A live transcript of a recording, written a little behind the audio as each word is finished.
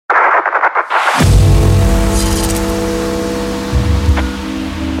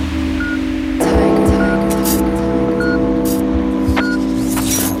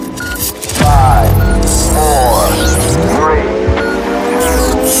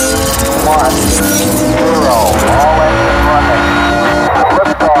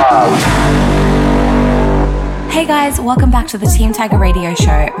welcome back to the Team Tiger Radio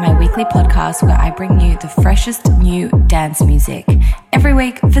Show, my weekly podcast where I bring you the freshest new dance music every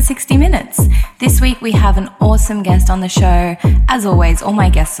week for 60 minutes. This week we have an awesome guest on the show. As always, all my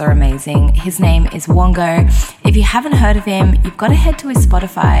guests are amazing. His name is Wongo. If you haven't heard of him, you've got to head to his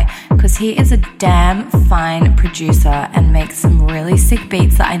Spotify because he is a damn fine producer and makes some really sick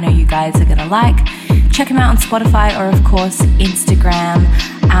beats that I know you guys are going to like. Check him out on Spotify or, of course, Instagram.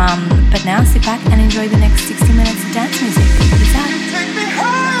 But now sit back and enjoy the next 60 minutes of dance music. Peace out. Take me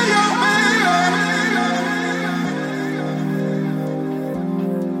higher, baby.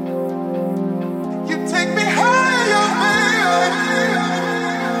 You take me higher, baby.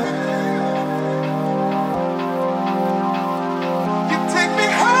 You take me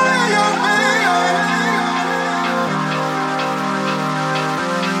higher, baby.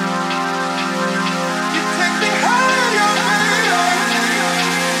 You take me higher, baby.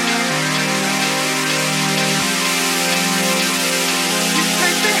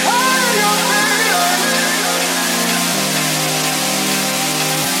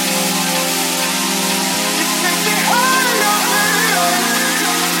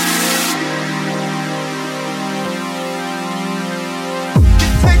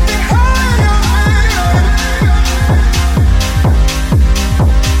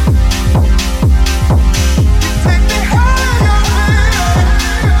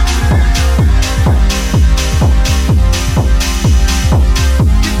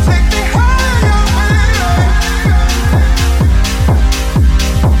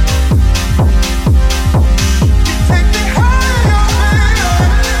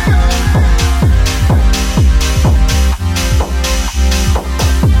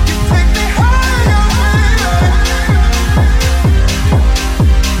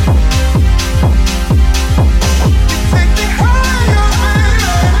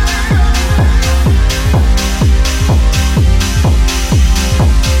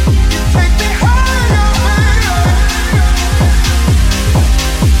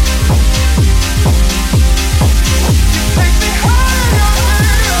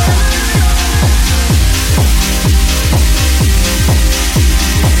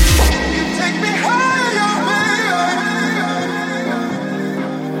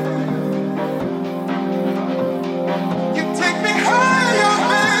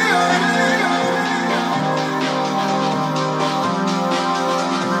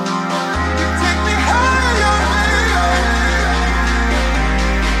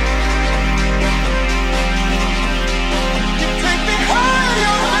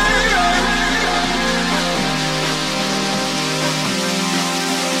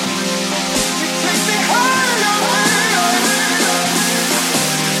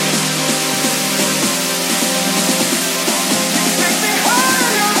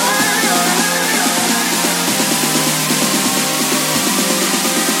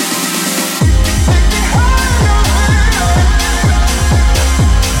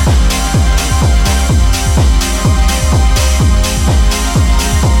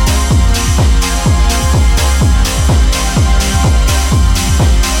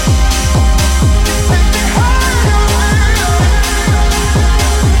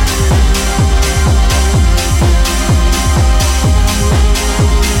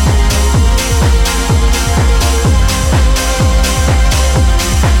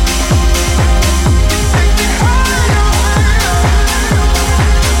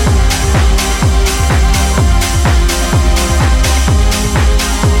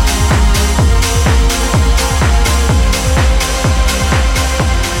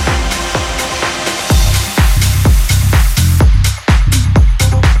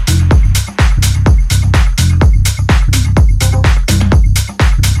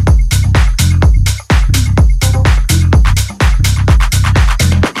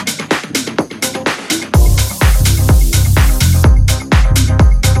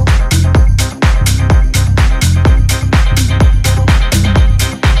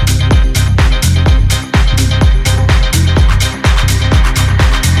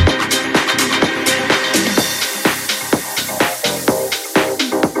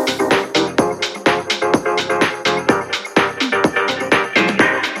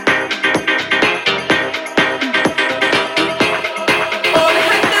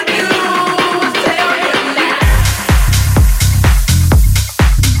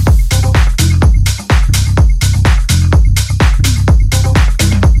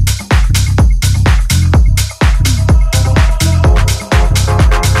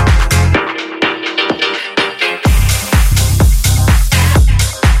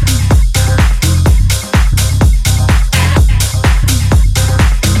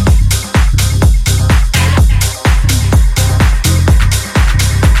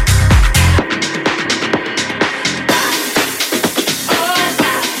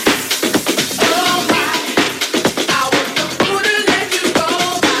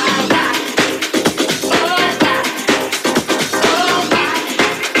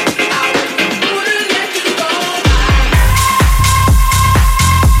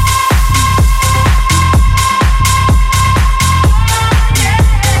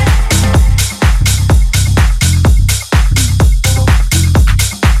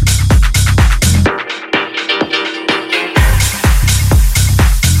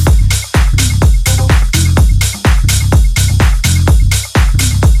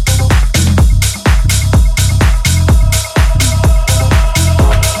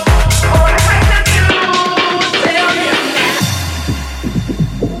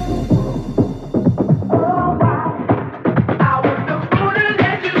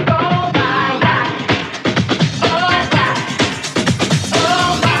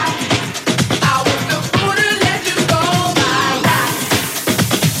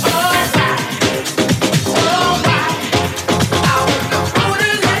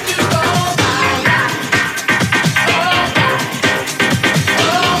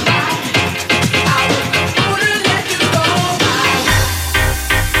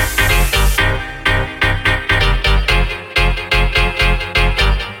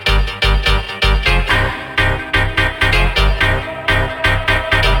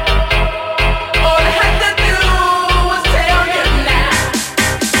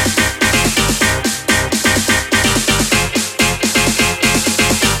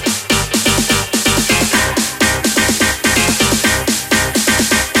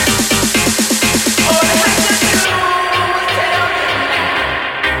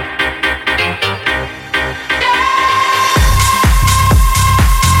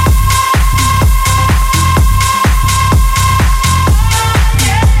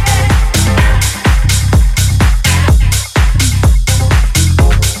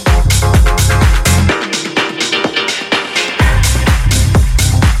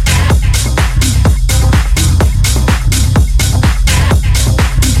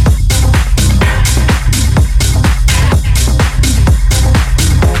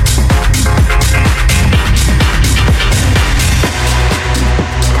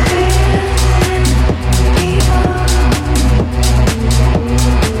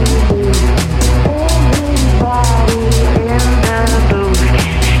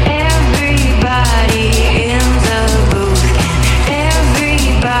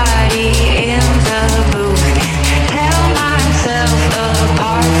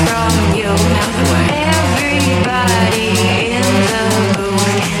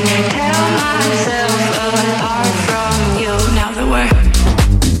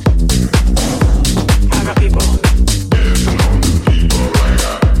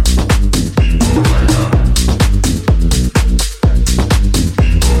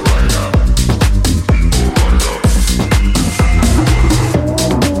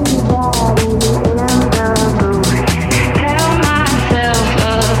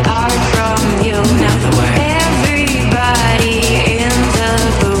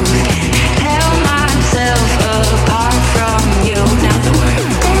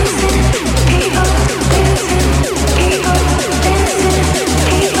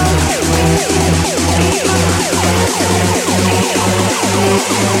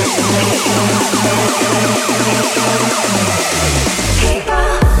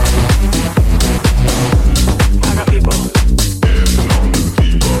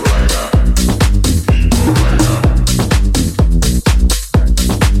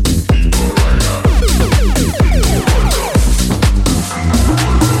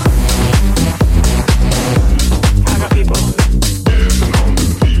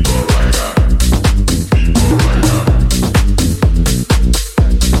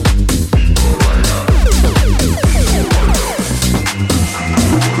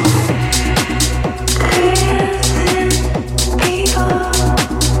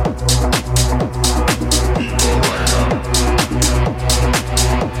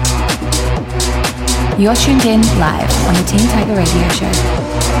 You're tuned in live on the Team Tiger Radio Show.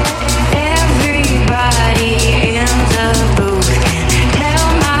 Everybody in the booth can tell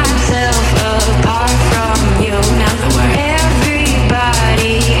myself apart from you. Now the word.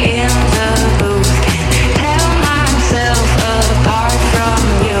 Everybody in the booth can tell myself apart from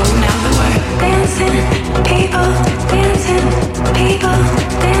you. Now the word. Dancing, people, dancing, people,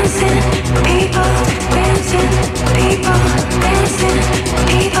 dancing, people, dancing, people, dancing,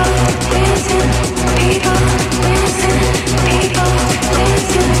 people, dancing. People dancing, people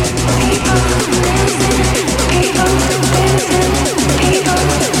dancing, people dancing, people dancing, people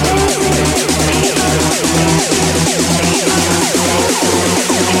dancing, people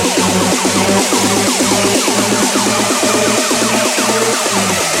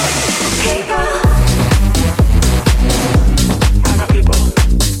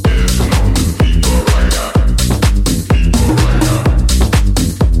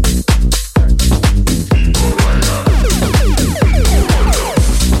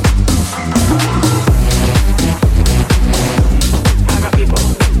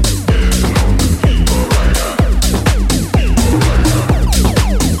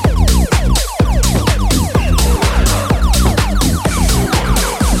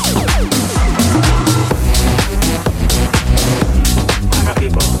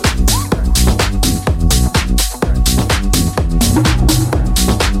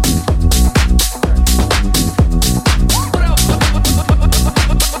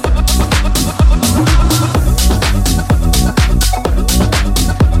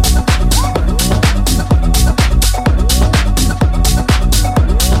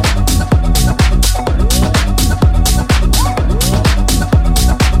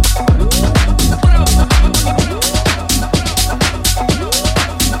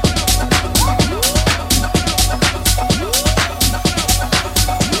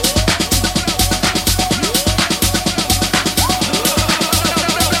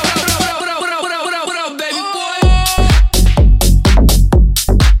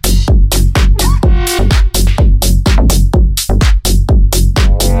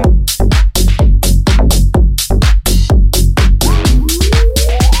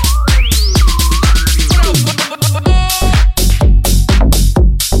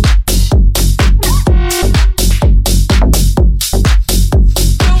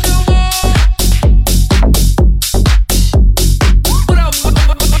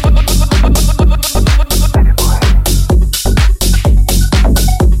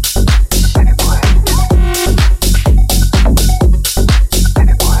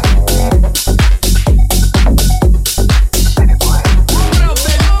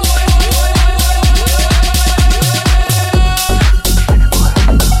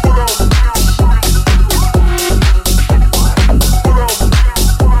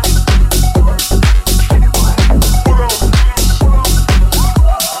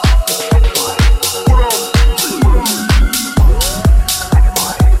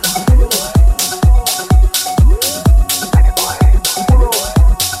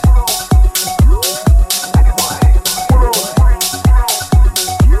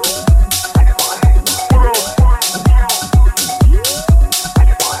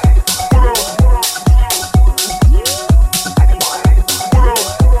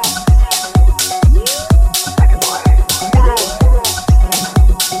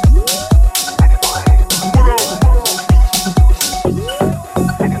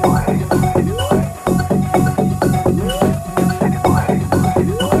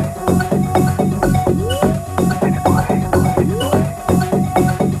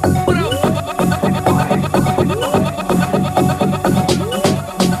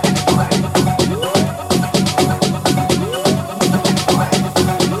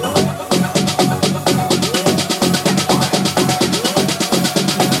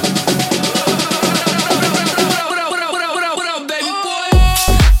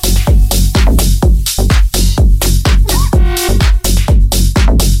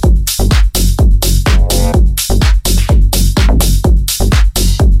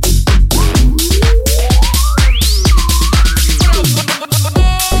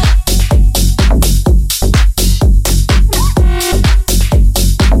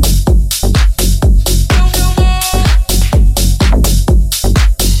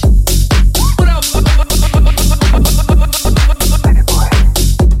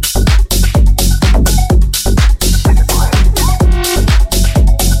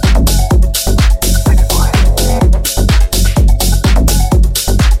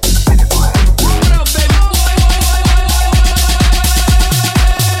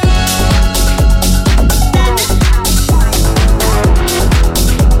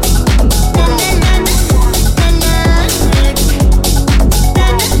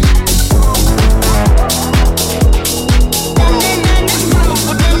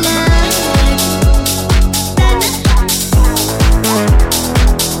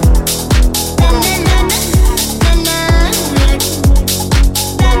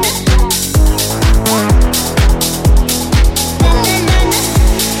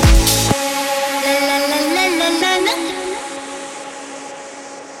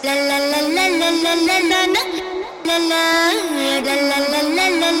La la la la la la la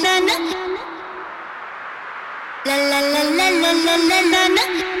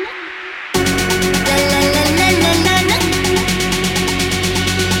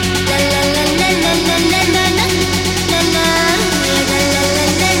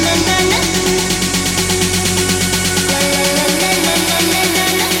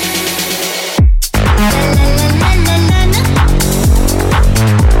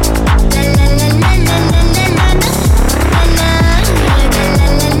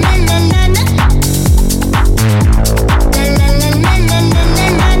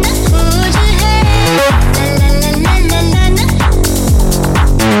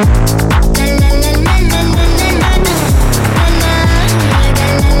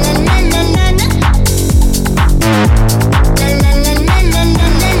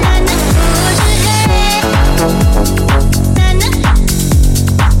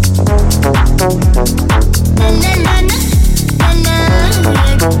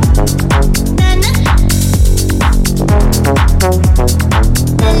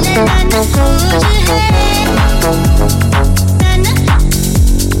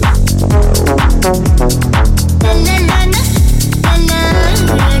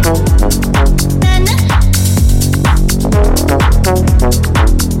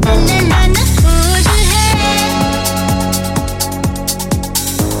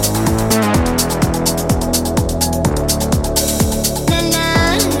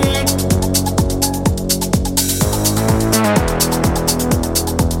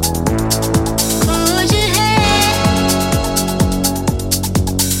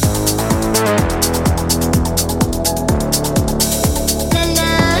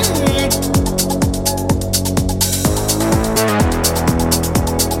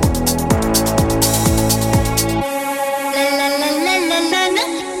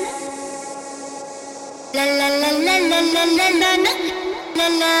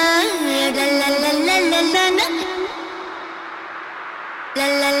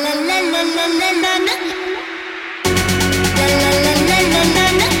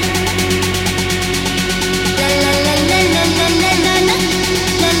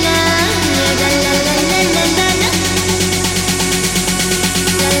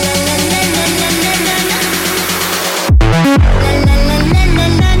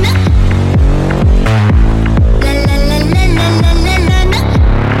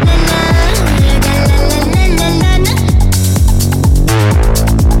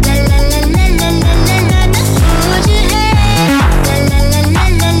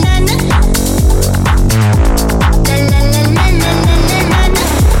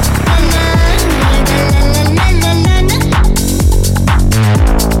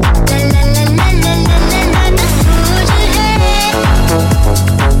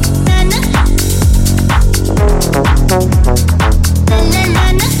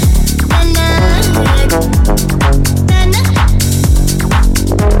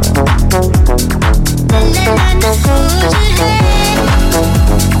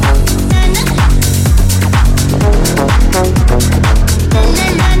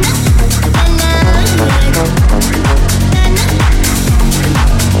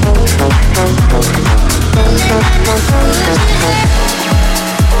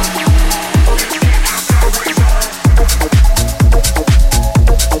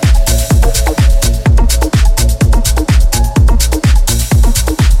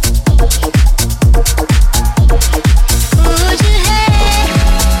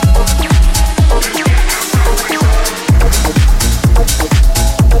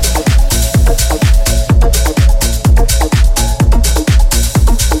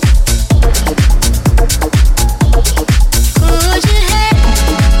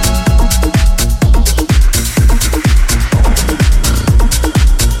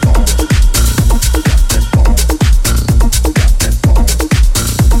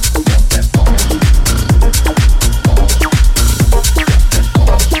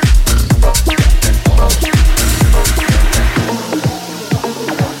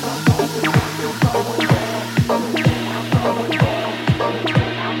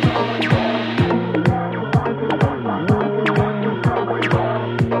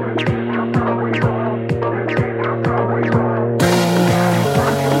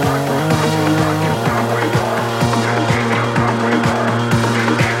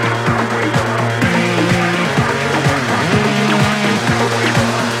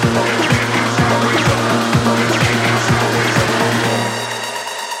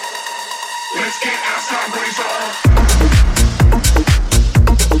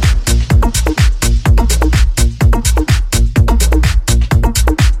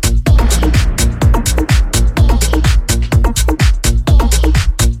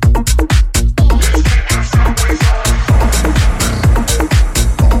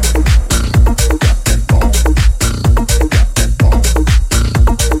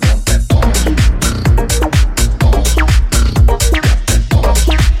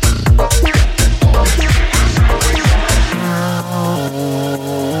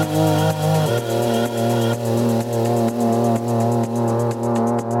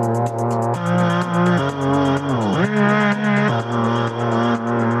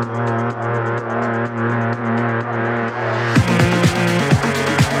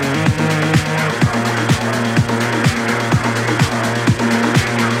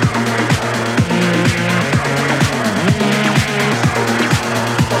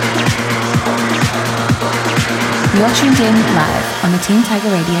You're tuned in live on the Team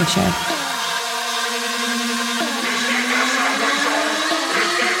Tiger Radio Show.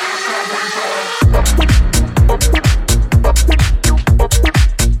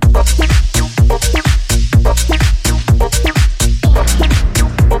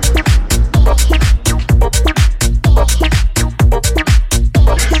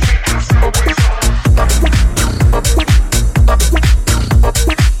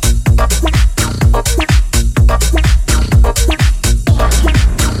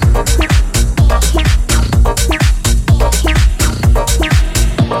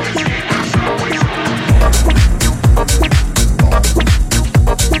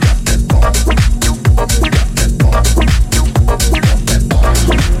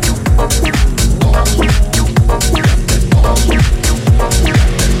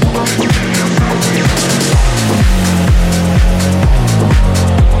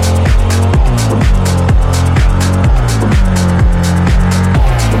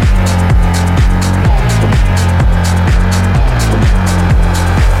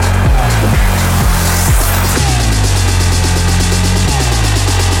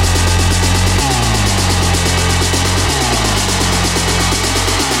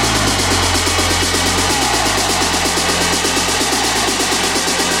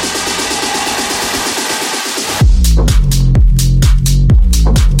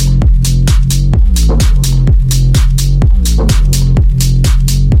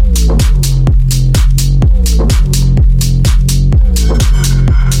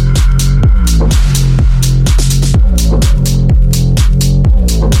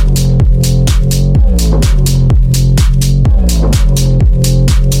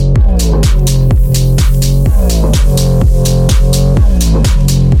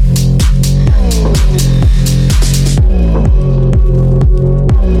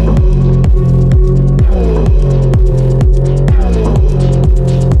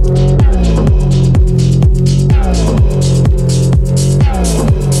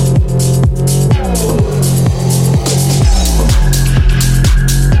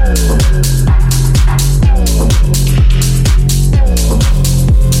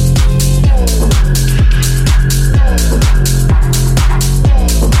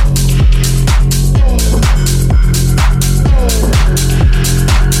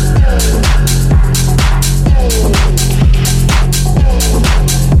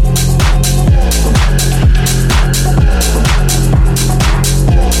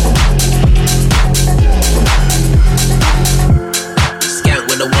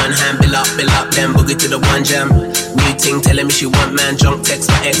 New ting telling me she want man. Drunk text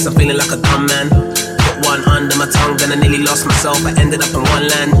my ex, I'm feeling like a dumb man. Put one under my tongue, then I nearly lost myself. I ended up in one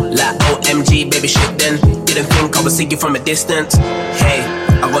land. Like OMG, baby shit then. Didn't think I would see you from a distance. Hey,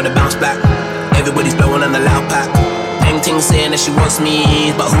 I gotta bounce back. Everybody's blowing on the loud pack. Dang ting saying that she wants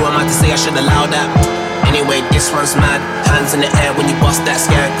me, but who am I to say I should allow that? Anyway, this one's mad. Hands in the air when you bust that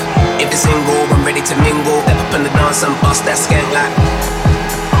skank. If it's single, I'm ready to mingle. Step up in the dance and bust that skank like.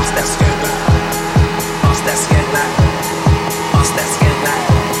 Bust that skank like. Bust that skank like. Bust that skank like.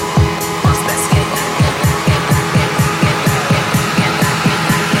 Bust that skank like.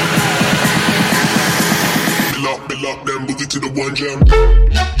 Bill up, then boogie to the one jam.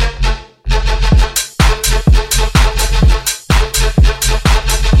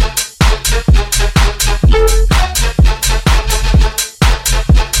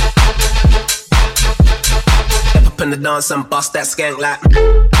 In the dance and bust that skank like.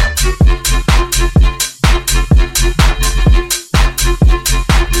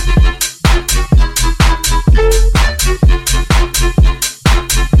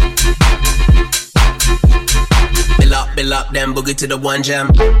 Bill up, then boogie to the one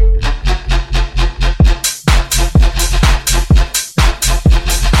jam.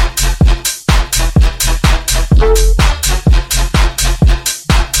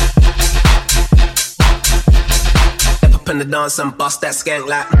 In the dance and bust that skank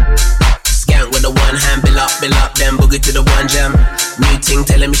like. Skank with the one hand, bill up, then boogie to the one jam. New ting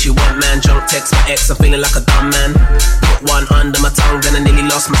telling me she want man. Drunk text my ex, I'm feeling like a dumb man. Put one under my tongue, then I nearly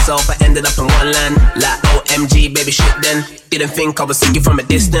lost myself. I ended up in one land. Like OMG, baby shit then. Didn't think I would see you from a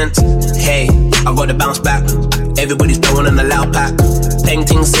distance. Hey, I gotta bounce back. Everybody's blowing on the loud pack. Peng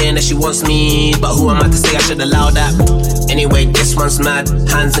ting saying that she wants me, but who am I to say I should allow that? Anyway, this one's mad.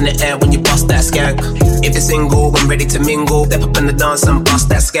 Hands in the air when you bust that skank. If it's single, I'm ready to mingle. Step up in the dance and bust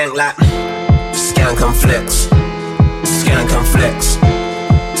that skank like. Skank and flex. Skank and flex.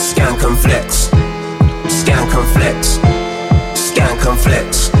 Skank and flex. Skank and flex. Skank and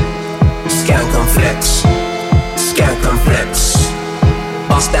flex. Skank and flex. Skank and flex.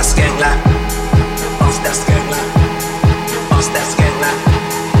 Bust that skank like. Bust that skank like.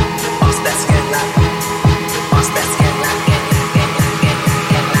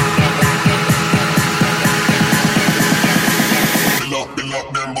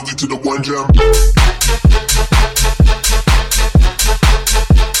 one jam.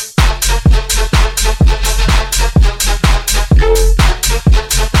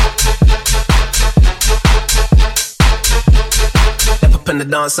 Step up in the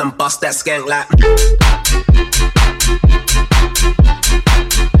dance and bust that skank like.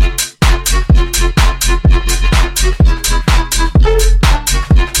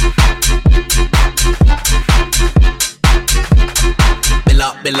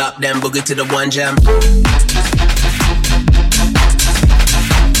 Bill up, then boogie to the one jam.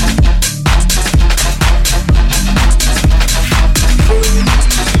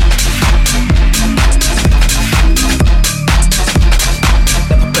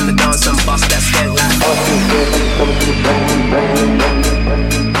 Step up in the dance and bust that skank like.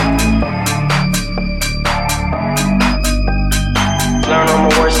 Learn all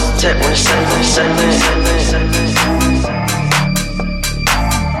my words, tech when it's settled.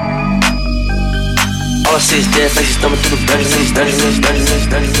 All I see is dead faces thumbing through the dungeons.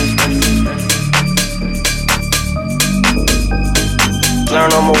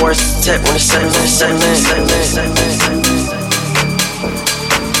 Learn all my words, tech when it's settled.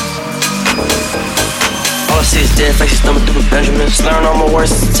 All I see is dead faces thumbing through the Benjamins. Learn all my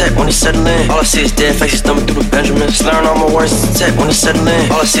words, tech when it's settling. All I see is dead faces thumbing through the Benjamins. Learn all my words, tech when it's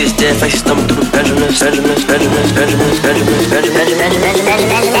settling. All I see is dead faces thumbing through the Benjamins.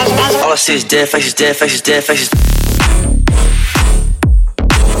 All I see is dead faces, dead faces, dead faces.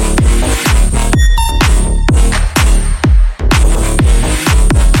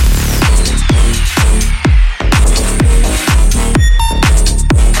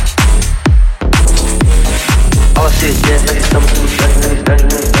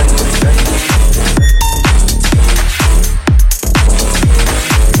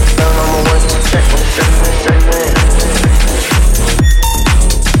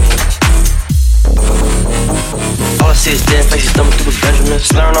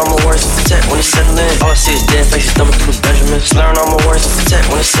 Learn all my words, tech when it's settling. All I see is dead faces thumbing through the Benjamins. Learn all my words, tech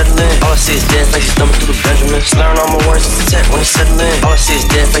when it's settling. All I see is dead faces thumbing through the Benjamins. Learn all my words, tech when it's settling. All I see is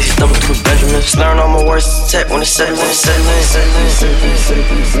dead faces thumbing through the Benjamins. Learn all my words, tech when it's settling.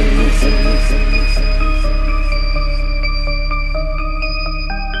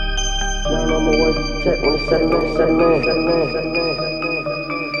 Learn all my words, tech when it's settling.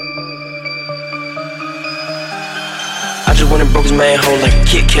 I just went and broke his main hole like a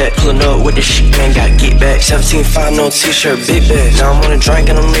Kit Kat. Pulling up with this shit, man, got get back. 17.5, no t-shirt, big bag. Now I'm on a drink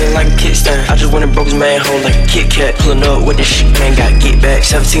and I'm leaning like a kickstand. I just went and broke his main hole like a Kit Kat. Pulling up with this shit, man, got get back.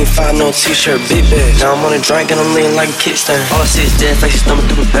 17.5, no t-shirt, big bag. Now I'm on a drink and I'm leaning like a kickstand. All I see is dead faces thumbing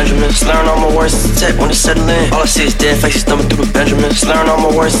through the Benjamins. Learn all my words, tech when it's settling. All I see is dead faces thumbing through the Benjamins. Learn all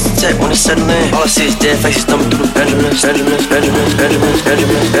my words, tech when it's settling. All I see is dead faces thumbing through the Benjamins.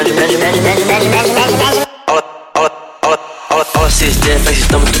 All I see is dead faces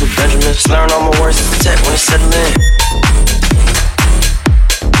thumbing through the Benjamins. Learn all my words, tech when it's settling.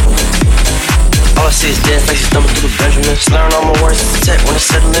 All I see is dead faces thumbing through the Benjamins. Learn all my words, tech when it's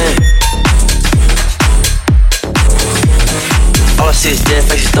settling. All I see is dead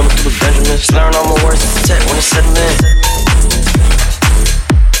faces thumbing through the Benjamins. Learn all my words, tech when it's settling.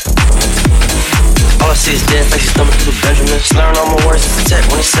 All I see is dead faces thumbing through the Benjamins. Learn all my words, tech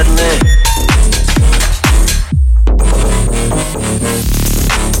when it's settling.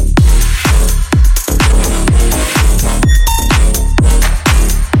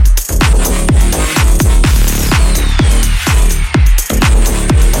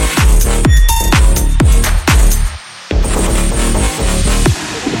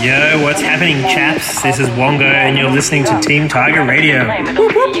 Yo, what's happening, chaps? This is Wongo, and you're listening to Team Tiger Radio. It'll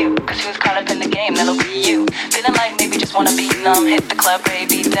be you, 'cause who's caught up in the game, that'll be you. Feeling like maybe just wanna be numb. Hit the club,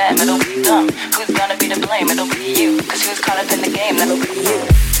 baby, damn, it'll be dumb. Who's gonna be to blame? It'll be you, 'cause who's caught up in the game, that'll be you.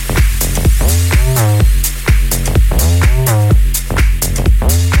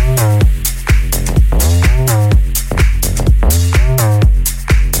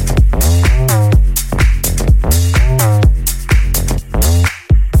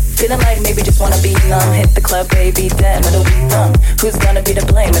 Feeling like maybe just wanna be numb. Hit the club, baby, damn, it'll be dumb. Who's gonna be to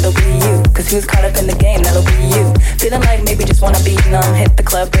blame? It'll be you, 'cause who's caught up in the game? That'll be you. Feeling like maybe just wanna be numb. Hit the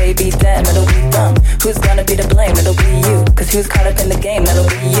club, baby, damn, it'll be dumb. Who's gonna be to blame? It'll be you, 'cause who's caught up in the game? That'll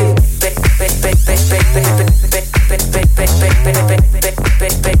be you.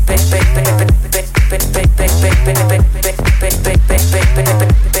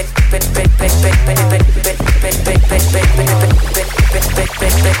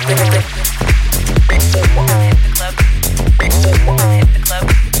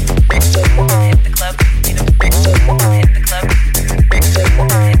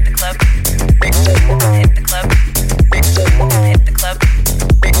 Hit the club.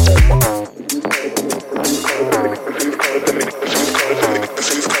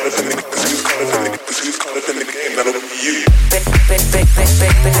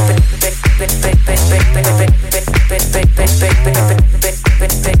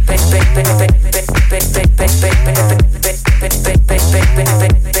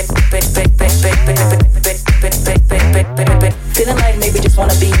 Feeling like maybe just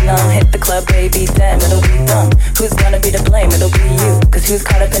wanna be numb. Hit the club, baby, damn, it'll be dumb. Who's gonna be to blame? It'll be you. Cause who's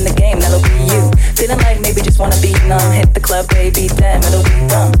caught up in the game? That'll be you. Feeling like maybe just wanna be numb. Hit the club, baby, damn, it'll be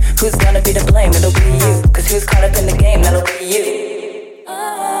dumb. Who's gonna be to blame? It'll be you. Cause who's caught up in the game? That'll be you.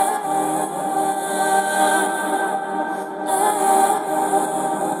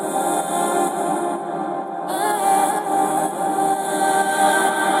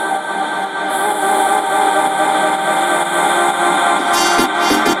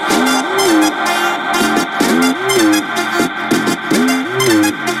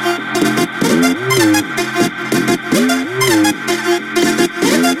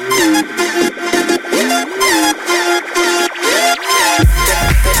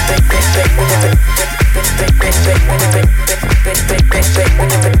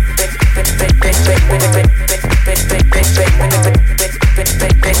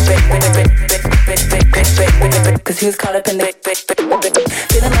 Who's caught up in the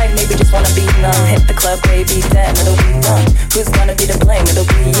feeling like maybe just wanna be numb. Hit the club, baby, damn, it'll be dumb. Who's gonna be to blame? It'll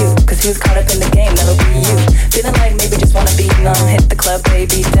be you. Cause who's caught up in the game? That'll be you. Feeling like maybe just wanna be numb. Hit the club,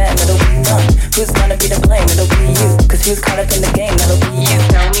 baby, damn, it'll be dumb. Who's gonna be to blame? It'll be you. Cause who's caught up in the game? That'll be you.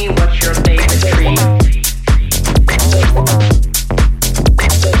 Tell me what's your favorite treat?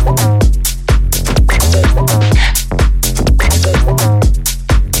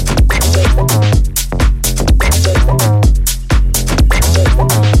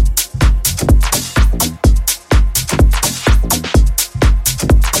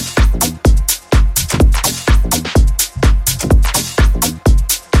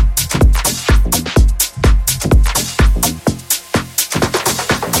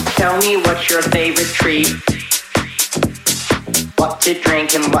 Tell me what's your favorite treat? What to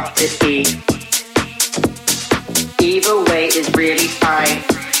drink and what to eat. Either way is really fine.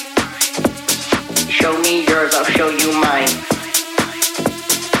 Show me yours, I'll show you mine.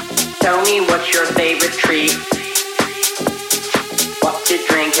 Tell me what's your favorite treat? What to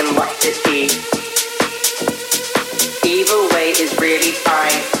drink and what to eat. Either way is really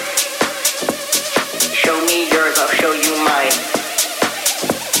fine. Show me yours, I'll show you mine.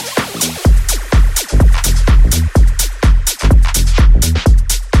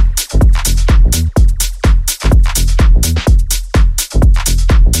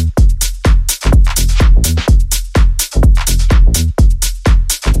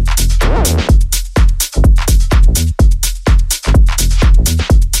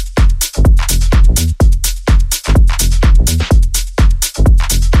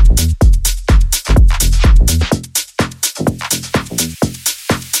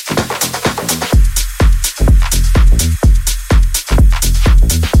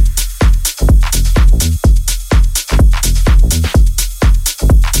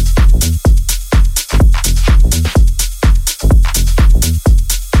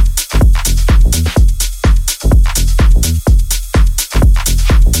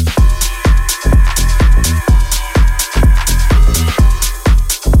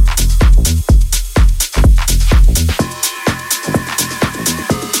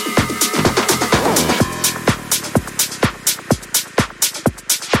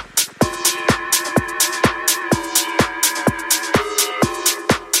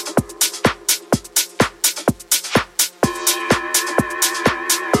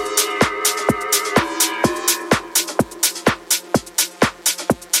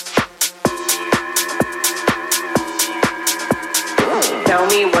 Tell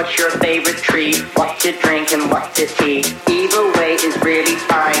me what's your favorite treat, what to drink and what to eat. Either way is really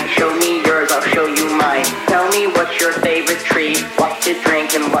fine. Show me yours, I'll show you mine. Tell me what's your favorite treat, what to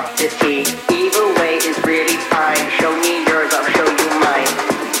drink and what to eat. Either way is really fine. Show me yours, I'll show you mine.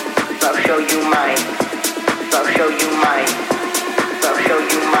 I'll show you mine. I'll show you mine. I'll show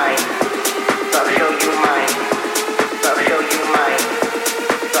you mine. I'll show you mine. I'll show you mine.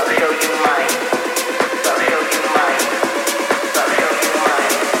 I'll show you mine. I'll show you mine. I'll show you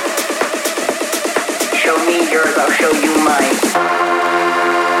mine. Show me yours, I'll show you mine.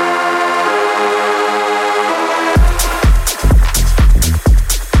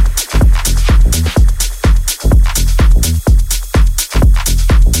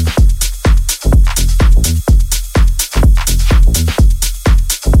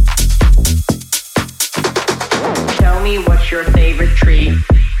 Your favorite treat,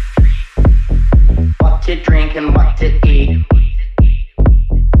 what to drink and what to eat.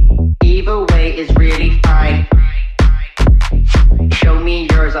 Either way is really fine.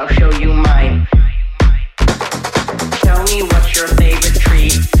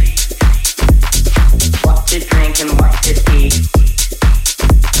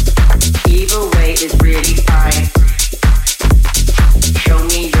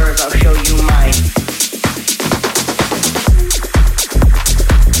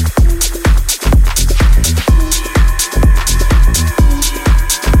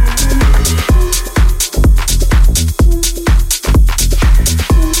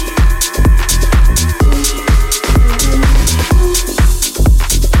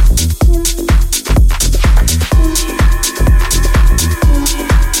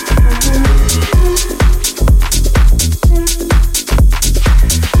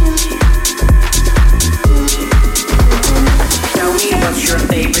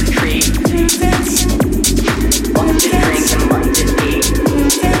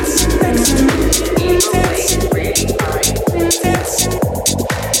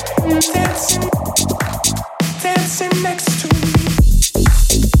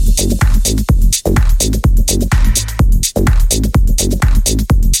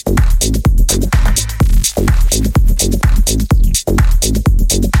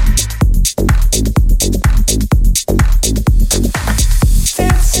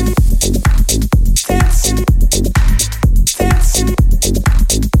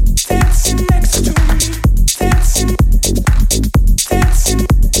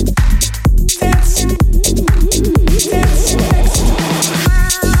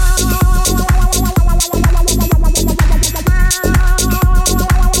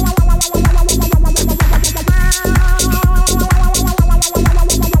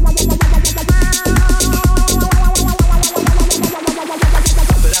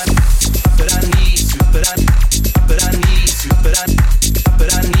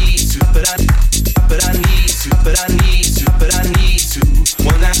 but I need to.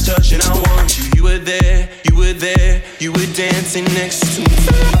 One last touch and I want you. You were there, you were dancing next to me.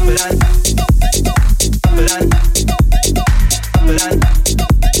 But I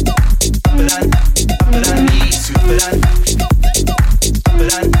need to.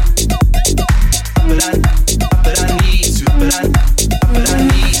 But I need to. But I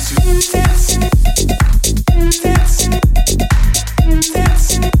need to. Dancing, dancing,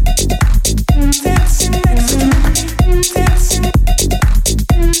 dancing, dancing next to me. Dancing,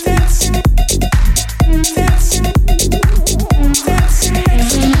 dancing, dancing, dancing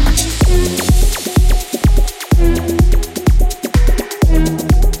next to me.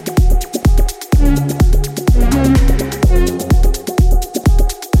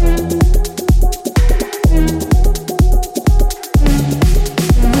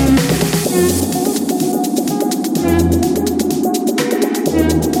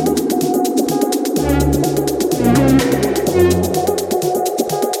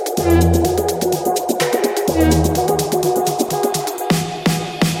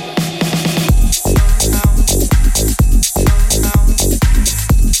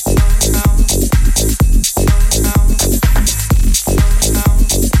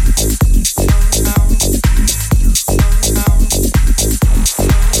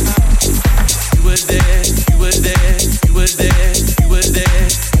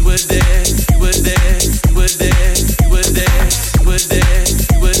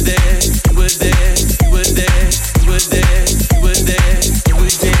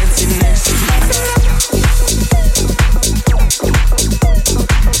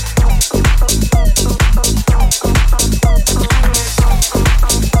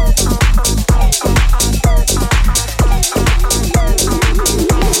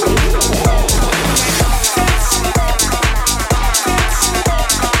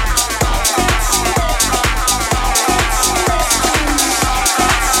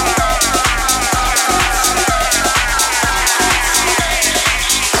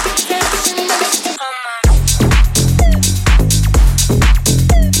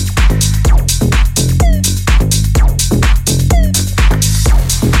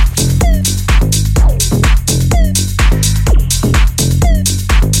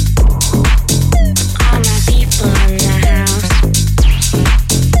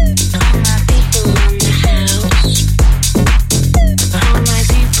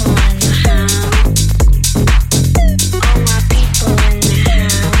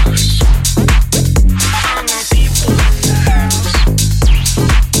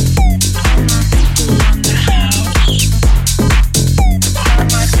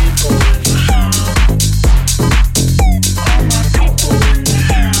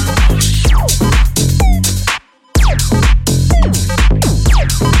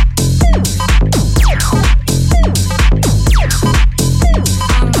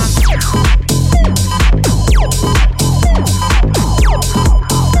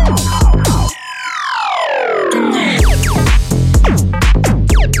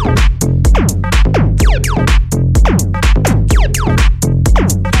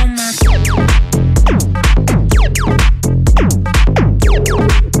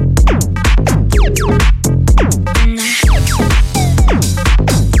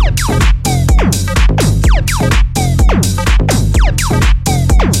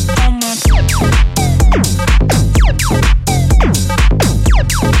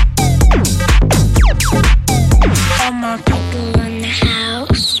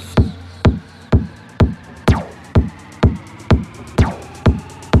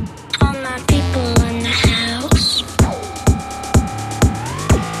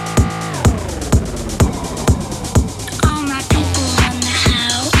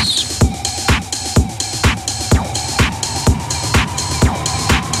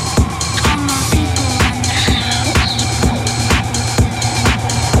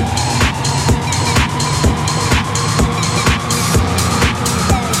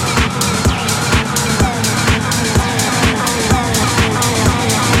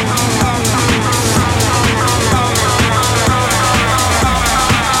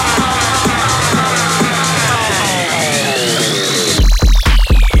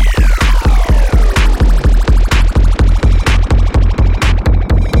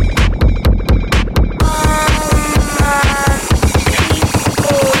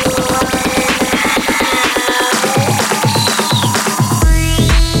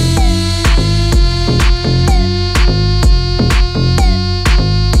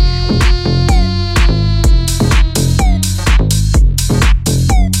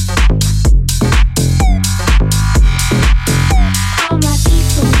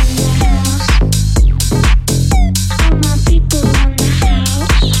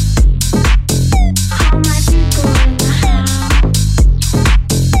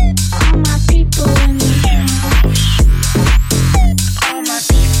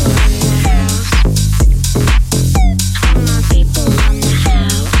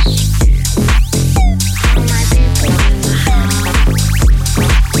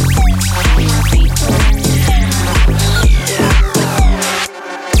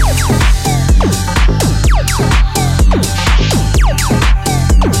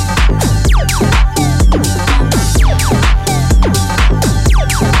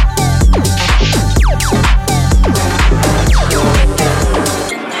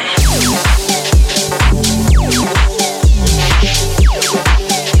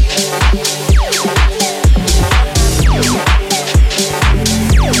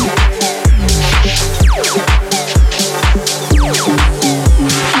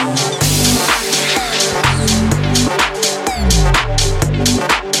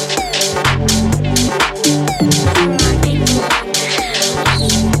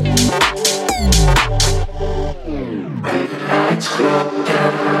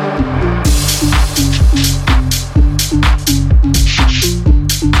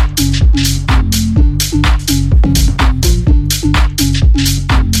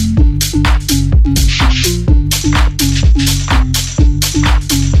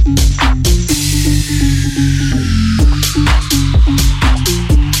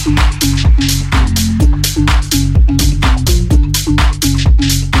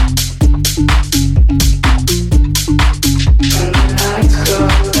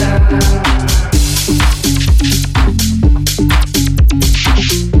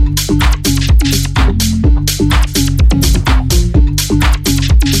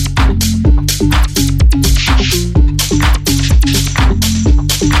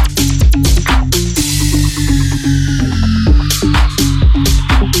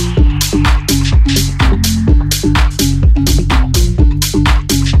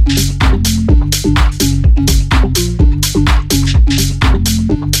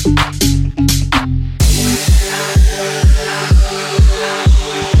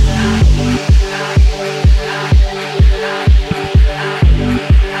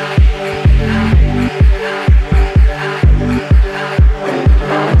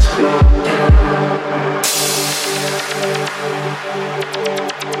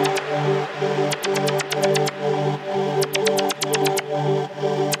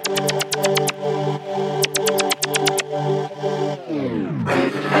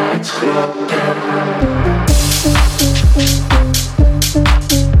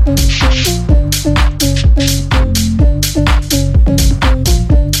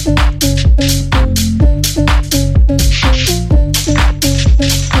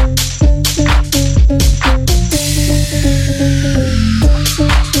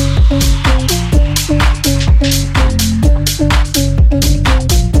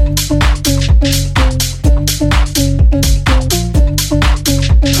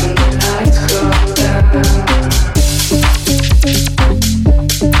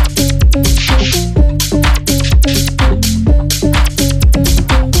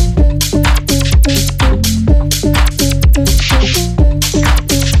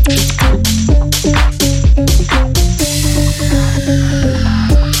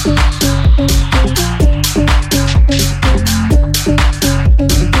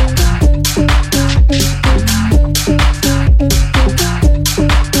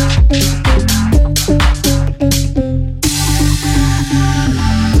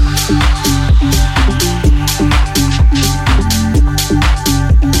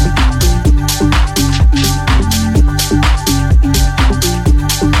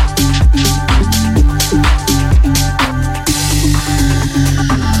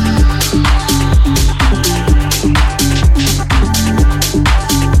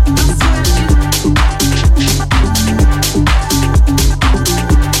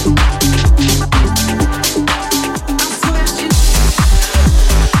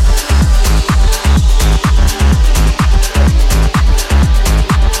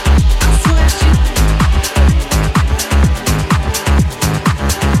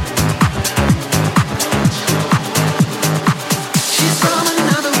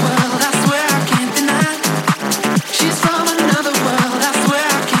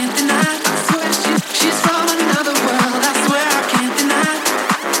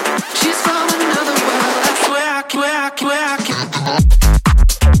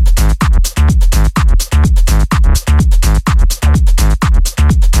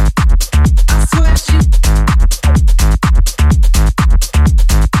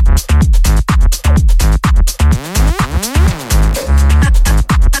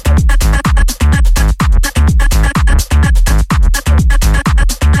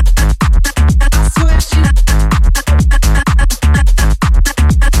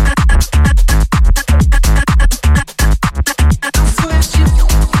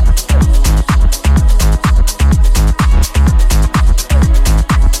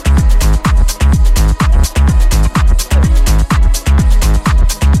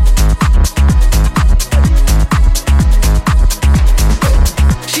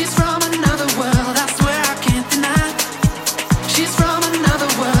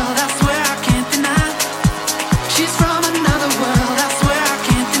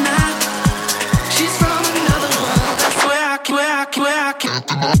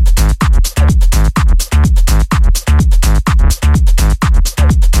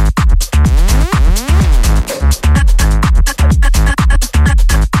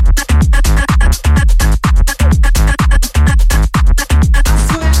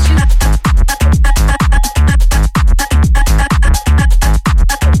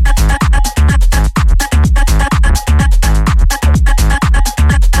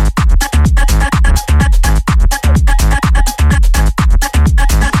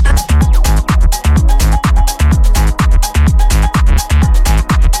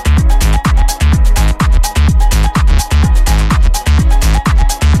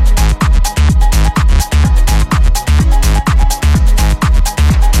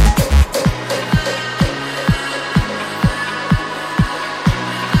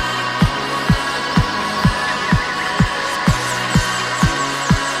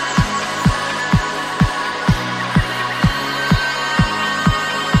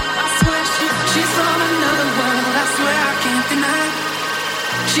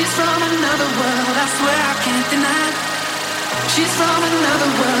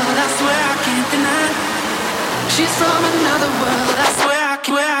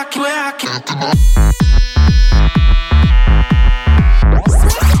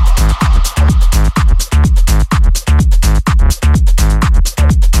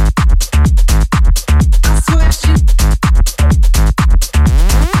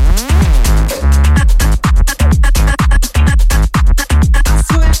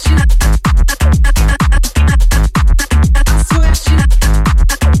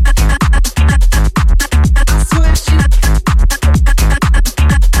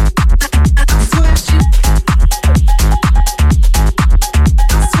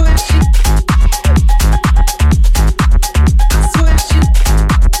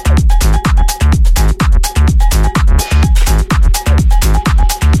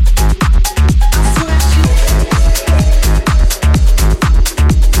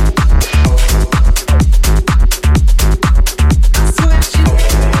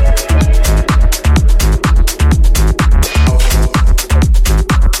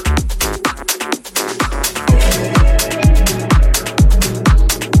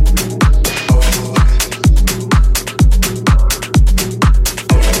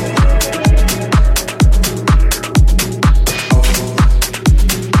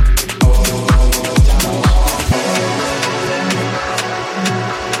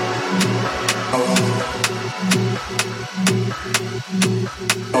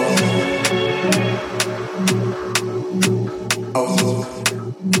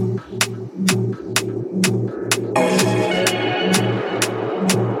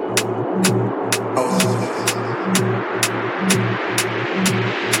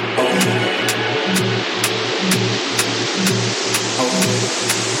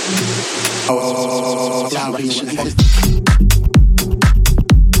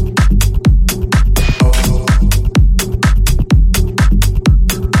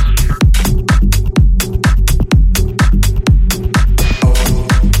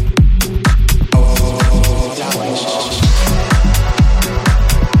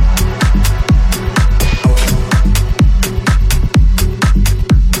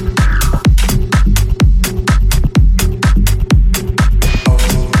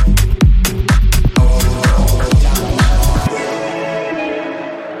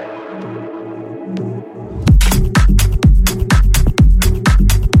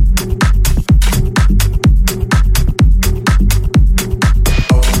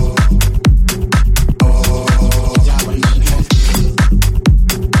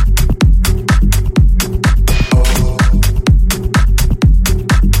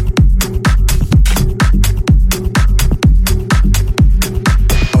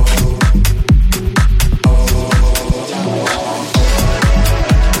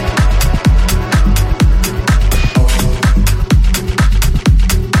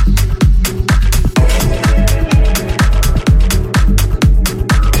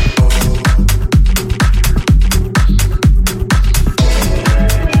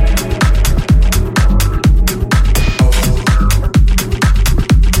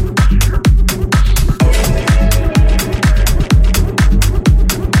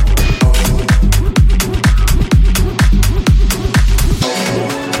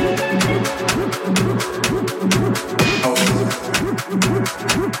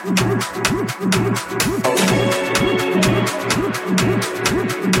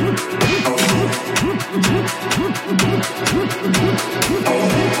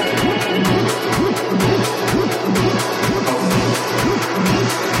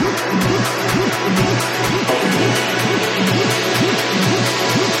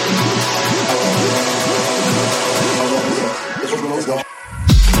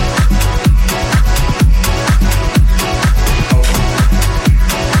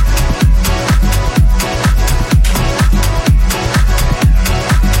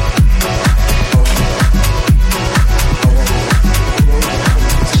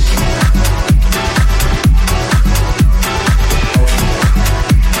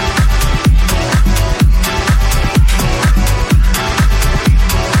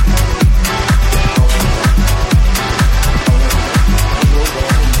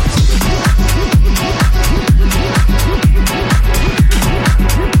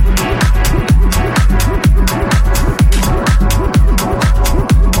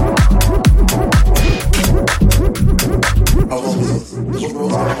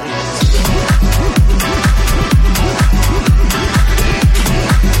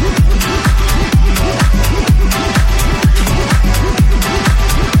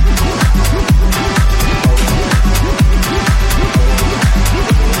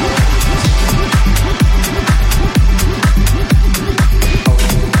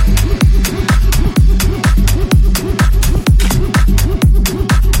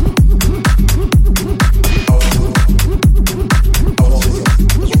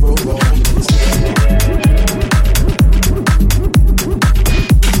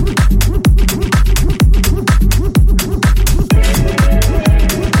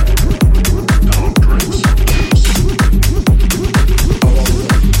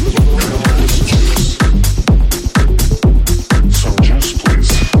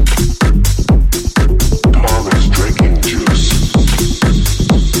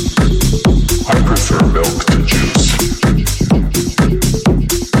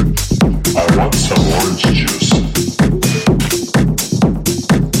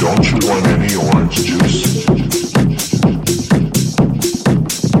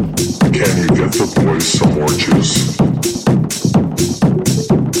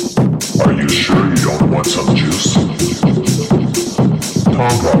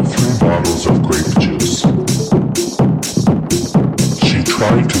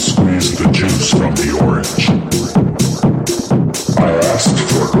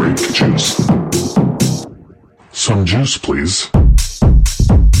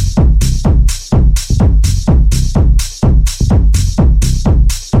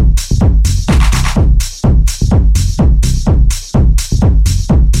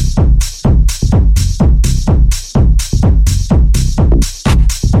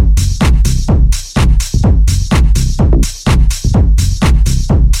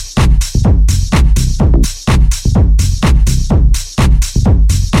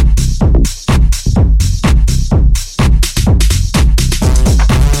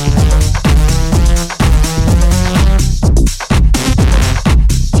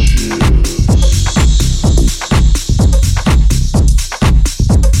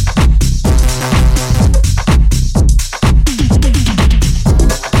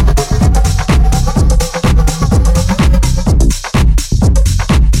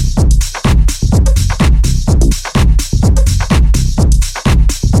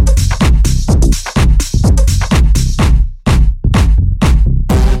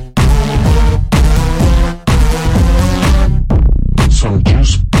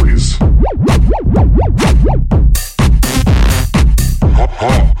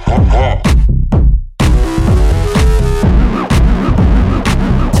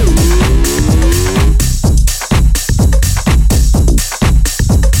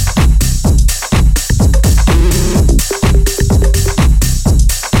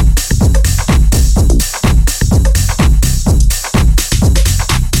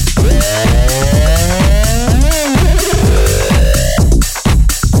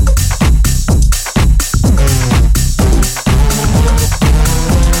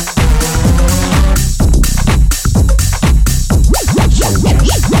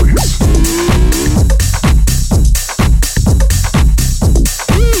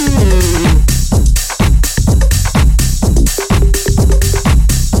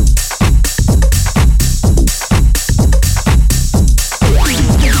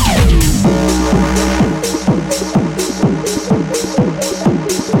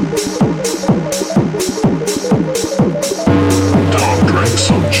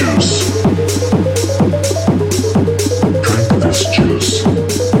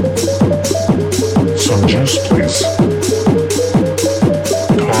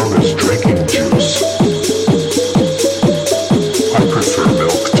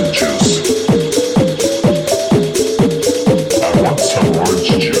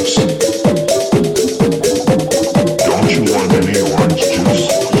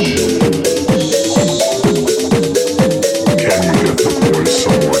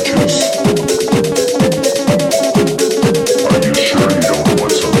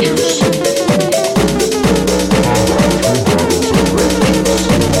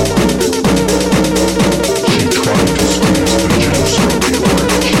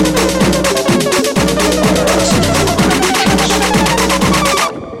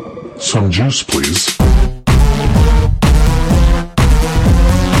 Some juice, please.